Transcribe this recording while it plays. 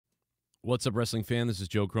What's up, wrestling fan? This is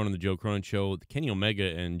Joe Cronin, the Joe Cronin Show. Kenny Omega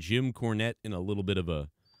and Jim Cornette in a little bit of a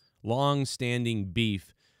long-standing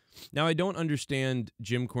beef. Now, I don't understand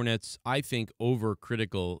Jim Cornette's, I think,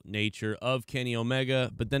 overcritical nature of Kenny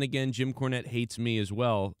Omega, but then again, Jim Cornette hates me as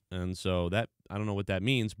well, and so that, I don't know what that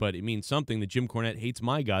means, but it means something that Jim Cornette hates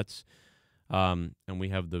my guts, and we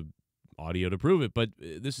have the audio to prove it, but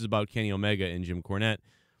this is about Kenny Omega and Jim Cornette.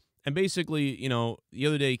 And basically, you know, the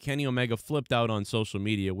other day, Kenny Omega flipped out on social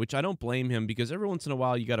media, which I don't blame him, because every once in a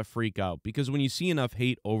while you got to freak out. Because when you see enough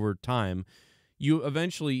hate over time, you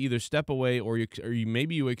eventually either step away or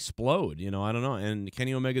maybe you explode. You know, I don't know. And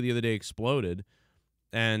Kenny Omega the other day exploded.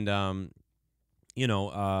 And,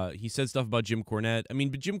 he said stuff about Jim Cornette. I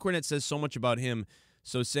mean, but Jim Cornette says so much about him.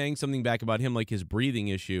 So saying something back about him, like his breathing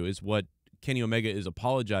issue, is what Kenny Omega is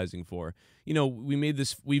apologizing for. You know, we've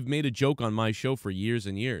made a joke on my show for years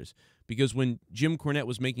and years, because when Jim Cornette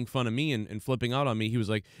was making fun of me and flipping out on me, he was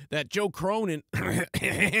like, that Joe Cronin, like,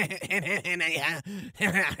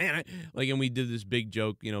 and we did this big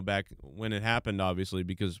joke, you know, back when it happened, obviously,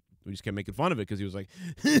 because we just kept making fun of it, because he was like,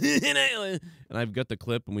 and I've got the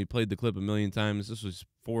clip, and we played the clip a million times. This was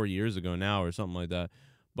 4 years ago now or something like that.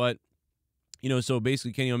 But you know, so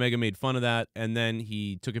basically Kenny Omega made fun of that, and then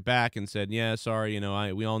he took it back and said, yeah, sorry, you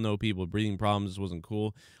know, we all know people with breathing problems. This wasn't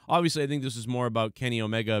cool. Obviously, I think this is more about Kenny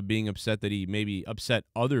Omega being upset that he maybe upset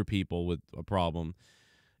other people with a problem.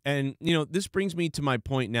 And, you know, this brings me to my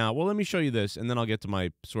point now. Well, let me show you this, and then I'll get to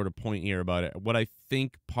my sort of point here about it. What I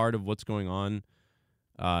think part of what's going on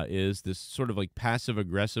is this sort of like passive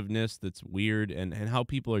aggressiveness that's weird, and how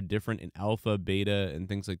people are different in alpha, beta, and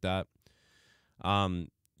things like that.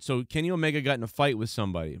 So Kenny Omega got in a fight with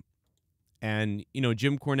somebody, and, you know,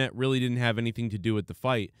 Jim Cornette really didn't have anything to do with the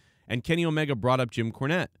fight, and Kenny Omega brought up Jim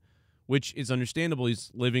Cornette, which is understandable.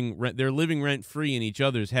 They're living rent-free in each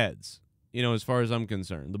other's heads, you know, as far as I'm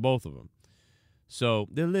concerned, the both of them. So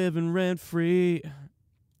they're living rent-free.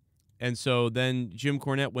 And so then Jim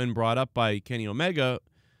Cornette, when brought up by Kenny Omega,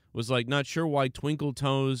 was like, not sure why Twinkle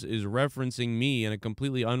Toes is referencing me in a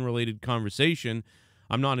completely unrelated conversation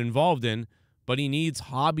I'm not involved in, but he needs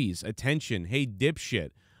hobbies, attention. Hey,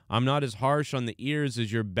 dipshit, I'm not as harsh on the ears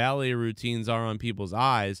as your ballet routines are on people's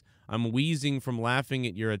eyes. I'm wheezing from laughing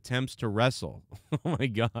at your attempts to wrestle. Oh, my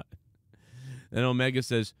God. Then Omega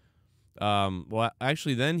says, well,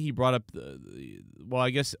 actually, then he brought up,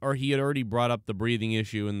 or he had already brought up the breathing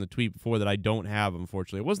issue in the tweet before that I don't have,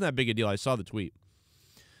 unfortunately. It wasn't that big a deal. I saw the tweet.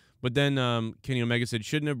 But then Kenny Omega said,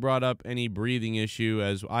 shouldn't have brought up any breathing issue,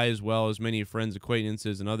 as I, as well as many friends,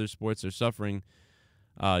 acquaintances, and other sports are suffering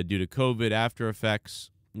due to COVID after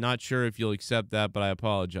effects. Not sure if you'll accept that, but I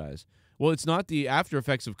apologize. Well, it's not the after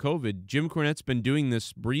effects of COVID. Jim Cornette's been doing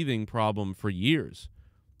this breathing problem for years.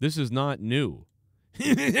 This is not new.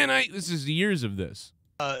 This is years of this.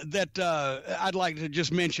 I'd like to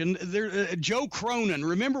just mention there, Joe Cronin.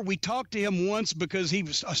 Remember, we talked to him once because he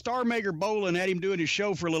was Star Maker Bolin had him doing his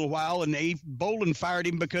show for a little while, and Bolin fired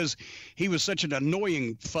him because he was such an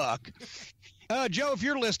annoying fuck. Joe, if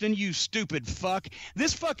you're listening, you stupid fuck,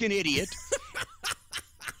 this fucking idiot.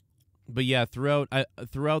 But yeah, throughout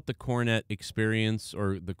the Cornette experience,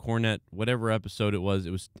 or the Cornette whatever episode it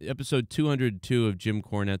was episode 202 of Jim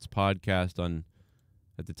Cornette's podcast on,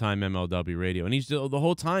 at the time, MLW Radio. And he's the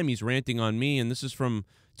whole time he's ranting on me, and this is from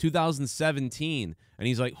 2017. And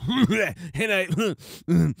he's like,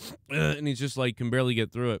 and he's just like, can barely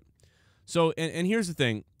get through it. So, and here's the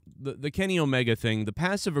thing, the Kenny Omega thing, the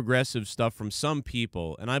passive-aggressive stuff from some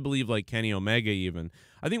people, and I believe like Kenny Omega even,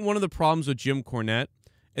 I think one of the problems with Jim Cornette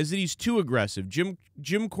is that he's too aggressive. Jim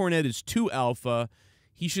Cornette is too alpha.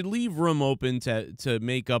 He should leave room open to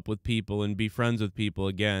make up with people and be friends with people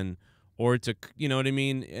again, or to, you know what I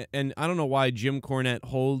mean? And I don't know why Jim Cornette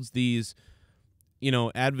holds these, you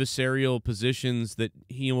know, adversarial positions that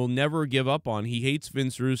he will never give up on. He hates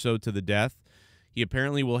Vince Russo to the death. He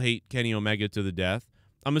apparently will hate Kenny Omega to the death.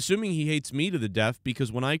 I'm assuming he hates me to the death,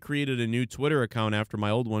 because when I created a new Twitter account after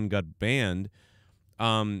my old one got banned,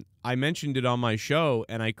 I mentioned it on my show,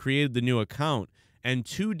 and I created the new account. And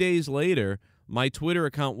 2 days later, my Twitter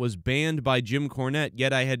account was banned by Jim Cornette,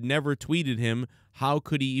 yet I had never tweeted him. How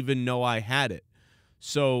could he even know I had it?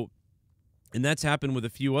 So, and that's happened with a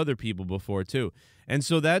few other people before, too. And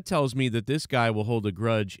so that tells me that this guy will hold a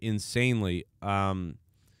grudge insanely.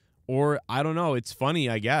 Or, I don't know, it's funny,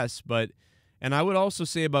 I guess, but... And I would also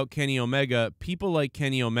say about Kenny Omega, people like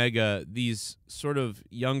Kenny Omega, these sort of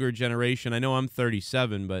younger generation, I know I'm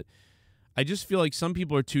 37, but I just feel like some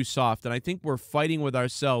people are too soft, and I think we're fighting with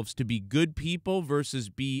ourselves to be good people versus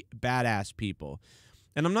be badass people.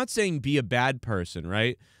 And I'm not saying be a bad person,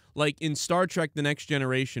 right? Like in Star Trek The Next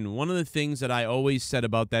Generation, one of the things that I always said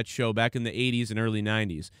about that show back in the 80s and early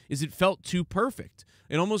 90s is it felt too perfect.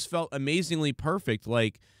 It almost felt amazingly perfect.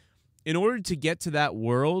 Like, in order to get to that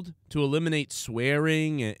world, to eliminate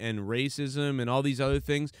swearing and racism and all these other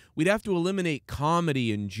things, we'd have to eliminate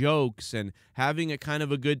comedy and jokes and having a kind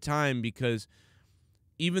of a good time, because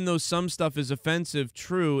even though some stuff is offensive,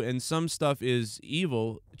 true, and some stuff is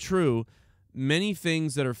evil, true, many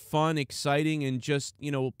things that are fun, exciting, and just,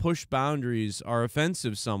 you know, push boundaries are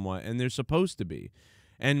offensive somewhat, and they're supposed to be.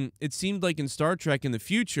 And it seemed like in Star Trek in the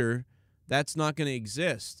future, that's not going to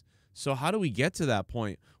exist. So how do we get to that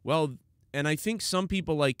point? Well, and I think some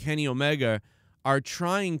people like Kenny Omega are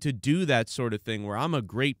trying to do that sort of thing where I'm a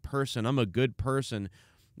great person, I'm a good person,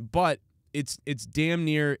 but it's damn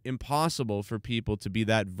near impossible for people to be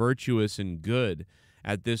that virtuous and good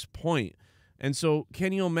at this point. And so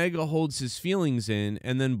Kenny Omega holds his feelings in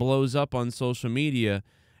and then blows up on social media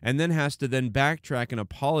and then has to then backtrack and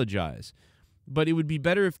apologize. But it would be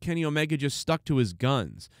better if Kenny Omega just stuck to his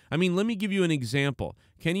guns. I mean, let me give you an example.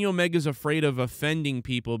 Kenny Omega's afraid of offending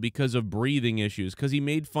people because of breathing issues, because he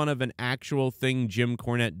made fun of an actual thing Jim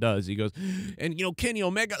Cornette does. He goes, and, you know, Kenny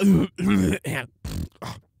Omega, you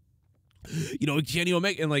know, Kenny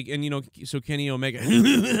Omega, and you know, so Kenny Omega,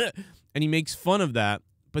 and he makes fun of that,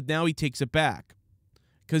 but now he takes it back.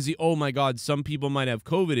 Because, oh my God, some people might have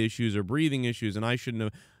COVID issues or breathing issues, and I shouldn't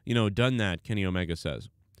have, you know, done that, Kenny Omega says.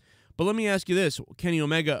 But let me ask you this, Kenny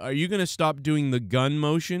Omega, are you going to stop doing the gun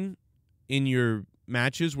motion in your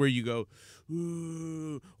matches where you go,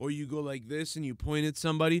 ooh, or you go like this and you point at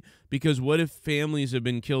somebody? Because what if families have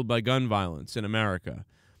been killed by gun violence in America?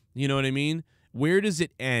 You know what I mean? Where does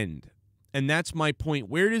it end? And that's my point.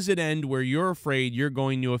 Where does it end where you're afraid you're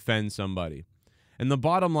going to offend somebody? And the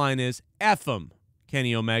bottom line is, F him,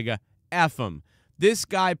 Kenny Omega, F him. This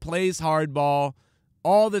guy plays hardball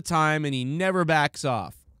all the time and he never backs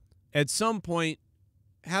off. At some point,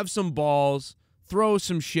 have some balls, throw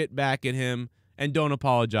some shit back at him, and don't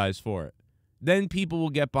apologize for it. Then people will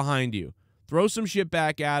get behind you. Throw some shit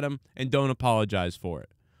back at him and don't apologize for it.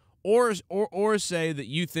 Or say that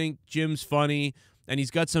you think Jim's funny and he's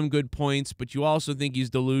got some good points, but you also think he's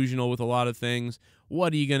delusional with a lot of things.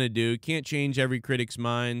 What are you going to do? Can't change every critic's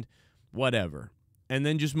mind. Whatever. And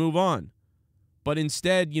then just move on. But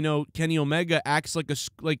instead, you know, Kenny Omega acts like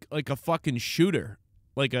a fucking shooter.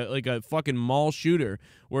 Like a fucking mall shooter,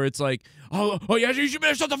 where it's like, oh yeah, you should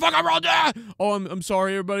shut the fuck up around there. Oh, I'm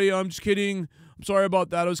sorry, everybody. I'm just kidding. I'm sorry about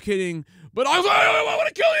that. I was kidding. But I want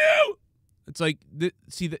to kill you. It's like,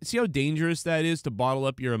 see how dangerous that is to bottle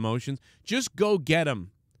up your emotions? Just go get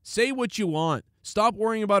them. Say what you want. Stop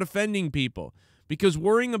worrying about offending people, because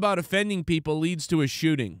worrying about offending people leads to a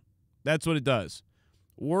shooting. That's what it does.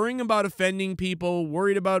 Worrying about offending people,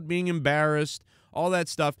 worried about being embarrassed, all that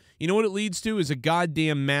stuff. You know what it leads to is a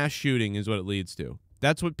goddamn mass shooting is what it leads to.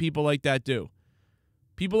 That's what people like that do.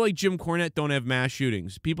 People like Jim Cornette don't have mass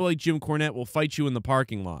shootings. People like Jim Cornette will fight you in the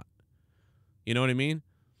parking lot. You know what I mean?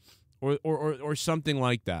 Or something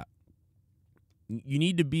like that. You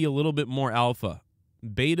need to be a little bit more alpha.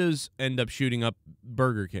 Betas end up shooting up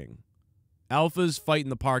Burger King. Alphas fight in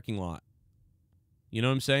the parking lot. You know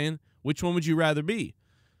what I'm saying? Which one would you rather be?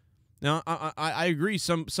 Now, I agree,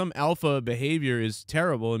 some alpha behavior is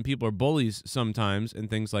terrible and people are bullies sometimes and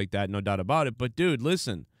things like that, no doubt about it. But, dude,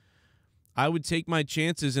 listen, I would take my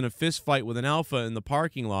chances in a fist fight with an alpha in the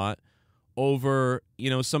parking lot over, you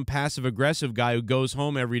know, some passive-aggressive guy who goes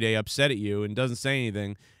home every day upset at you and doesn't say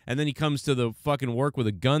anything, and then he comes to the fucking work with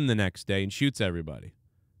a gun the next day and shoots everybody.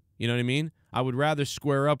 You know what I mean? I would rather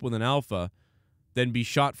square up with an alpha than be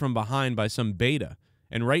shot from behind by some beta.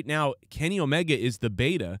 And right now, Kenny Omega is the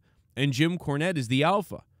beta, and Jim Cornette is the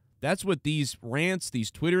alpha. That's what these rants, these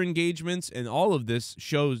Twitter engagements, and all of this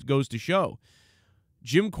goes to show.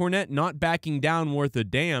 Jim Cornette not backing down worth a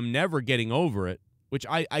damn, never getting over it, which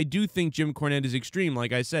I do think Jim Cornette is extreme.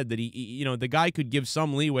 Like I said, that he you know, the guy could give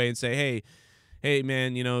some leeway and say, hey,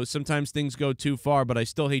 man, you know, sometimes things go too far, but I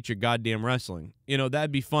still hate your goddamn wrestling. You know,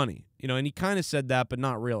 that'd be funny. You know, and he kind of said that, but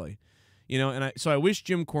not really. You know, and so I wish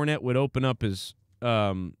Jim Cornette would open up his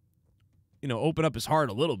open up his heart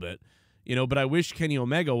a little bit, you know, but I wish Kenny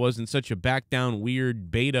Omega wasn't such a back down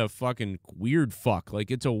weird beta fucking weird fuck. Like,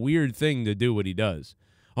 it's a weird thing to do what he does.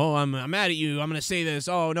 Oh, I'm mad at you. I'm going to say this.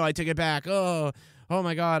 Oh, no, I take it back. Oh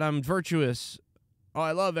my God, I'm virtuous. Oh,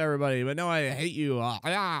 I love everybody, but no, I hate you.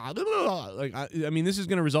 I mean, this is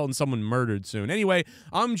going to result in someone murdered soon. Anyway,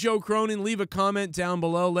 I'm Joe Cronin. Leave a comment down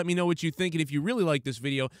below. Let me know what you think. And if you really like this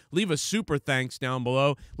video, leave a super thanks down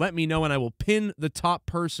below. Let me know, and I will pin the top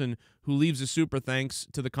person who leaves a super thanks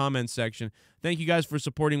to the comments section. Thank you guys for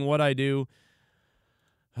supporting what I do.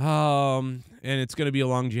 And it's going to be a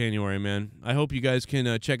long January, man. I hope you guys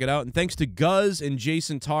can check it out. And thanks to Guz and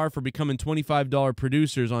Jason Tarr for becoming $25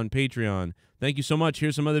 producers on Patreon. Thank you so much.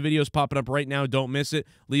 Here's some other videos popping up right now. Don't miss it.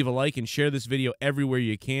 Leave a like and share this video everywhere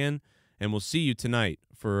you can. And we'll see you tonight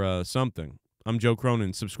for something. I'm Joe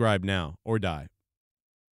Cronin. Subscribe now or die.